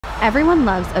Everyone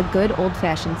loves a good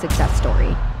old-fashioned success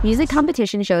story. Music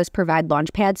competition shows provide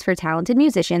launchpads for talented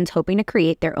musicians hoping to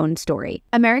create their own story.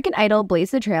 American Idol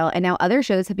blazed the trail, and now other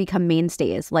shows have become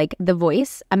mainstays like The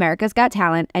Voice, America's Got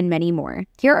Talent, and many more.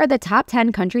 Here are the top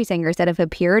 10 country singers that have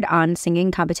appeared on singing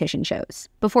competition shows.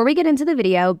 Before we get into the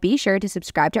video, be sure to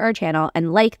subscribe to our channel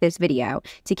and like this video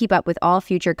to keep up with all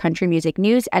future country music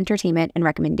news, entertainment, and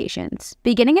recommendations.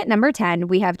 Beginning at number 10,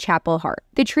 we have Chapel Hart.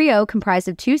 The trio, comprised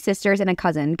of two sisters and a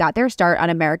cousin, got their start on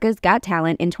America's Got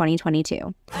Talent in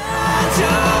 2022.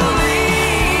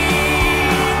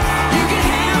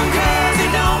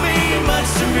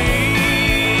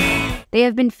 They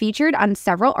have been featured on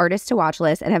several artists to watch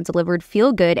lists and have delivered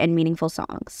feel-good and meaningful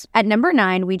songs. At number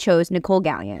 9, we chose Nicole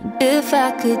Gallion. If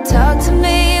I could talk to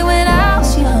me when I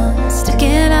was young,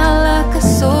 sticking out like a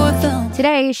sore thumb.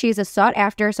 Today, she is a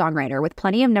sought-after songwriter with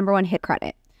plenty of #1 hit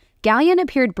credit. Gallion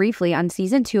appeared briefly on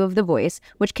Season 2 of The Voice,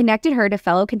 which connected her to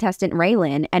fellow contestant Ray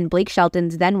Lynn and Blake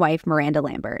Shelton's then-wife Miranda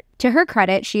Lambert. To her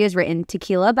credit, she has written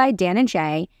Tequila by Dan and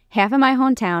Shay, Half of My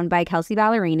Hometown by Kelsey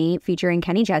Ballerini featuring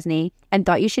Kenny Chesney, and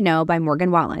Thought You Should Know by Morgan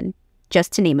Wallen,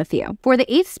 just to name a few. For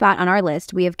the 8th spot on our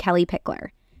list, we have Kelly Pickler.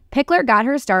 Pickler got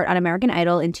her start on American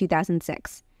Idol in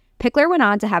 2006. Pickler went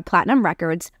on to have platinum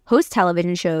records, host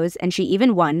television shows, and she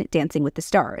even won Dancing with the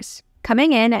Stars.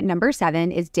 Coming in at number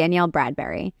 7 is Danielle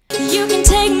Bradbury. You can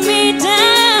take me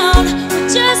down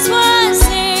with just one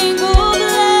single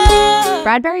blow.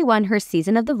 Bradbury won her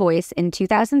season of The Voice in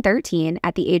 2013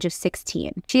 at the age of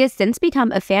 16. She has since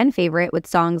become a fan favorite with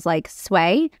songs like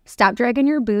Sway, Stop Dragging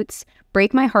Your Boots,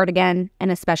 Break My Heart Again,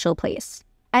 and A Special Place.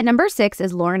 At number 6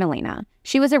 is Lauren Elena.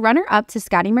 She was a runner-up to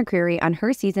Scotty McCreery on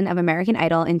her season of American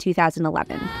Idol in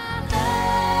 2011.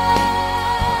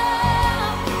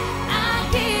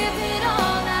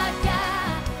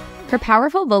 Her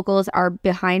powerful vocals are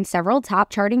behind several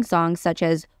top-charting songs such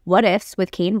as What Ifs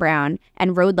with Kane Brown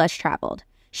and Road Less Traveled.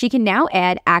 She can now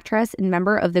add actress and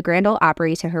member of the Grand Ole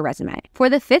Opry to her resume. For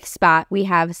the 5th spot, we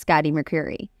have Scotty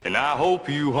McCreery. And I hope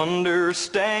you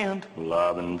understand, well,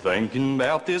 I've been thinking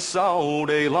about this all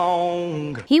day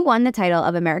long. He won the title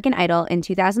of American Idol in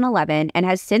 2011 and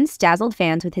has since dazzled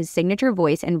fans with his signature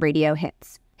voice and radio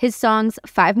hits. His songs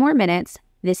 5 More Minutes,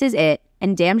 This Is It,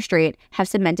 and Damn Straight have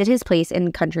cemented his place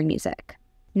in country music.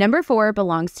 Number 4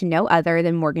 belongs to no other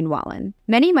than Morgan Wallen.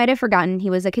 Many might have forgotten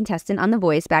he was a contestant on The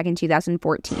Voice back in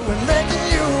 2014.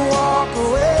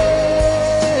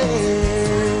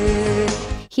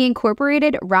 He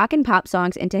incorporated rock and pop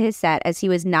songs into his set as he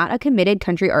was not a committed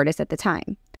country artist at the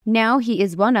time. Now he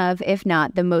is one of, if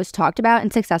not the most talked about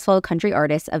and successful country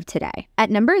artists of today. At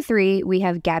number 3, we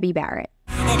have Gabby Barrett.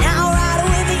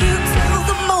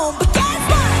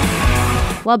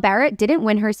 While Barrett didn't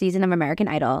win her season of American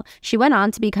Idol, she went on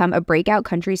to become a breakout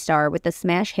country star with the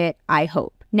smash hit I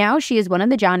Hope. Now she is one of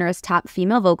the genre's top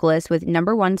female vocalists with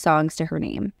 #1 songs to her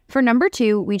name. For number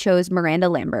 2, we chose Miranda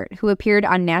Lambert, who appeared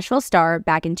on Nashville Star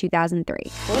back in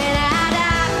 2003.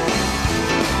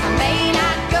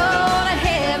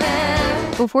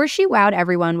 Before she wowed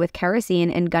everyone with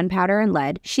Kerosene and Gunpowder and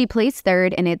Lead, she placed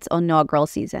 3rd in its inaugural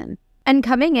season. And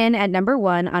coming in at number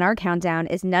 1 on our countdown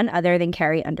is none other than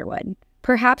Carrie Underwood.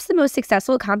 Perhaps the most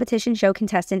successful competition show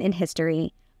contestant in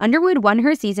history, Underwood won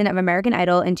her season of American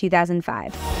Idol in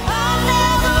 2005.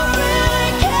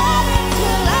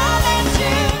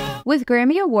 With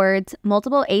Grammy Awards,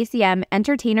 multiple ACM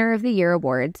Entertainer of the Year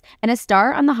awards, and a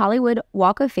star on the Hollywood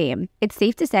Walk of Fame, it's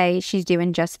safe to say she's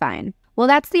doing just fine. Well,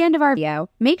 that's the end of our video.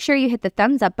 Make sure you hit the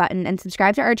thumbs up button and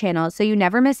subscribe to our channel so you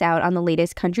never miss out on the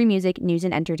latest country music news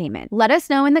and entertainment. Let us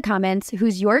know in the comments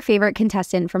who's your favorite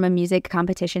contestant from a music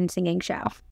competition singing show.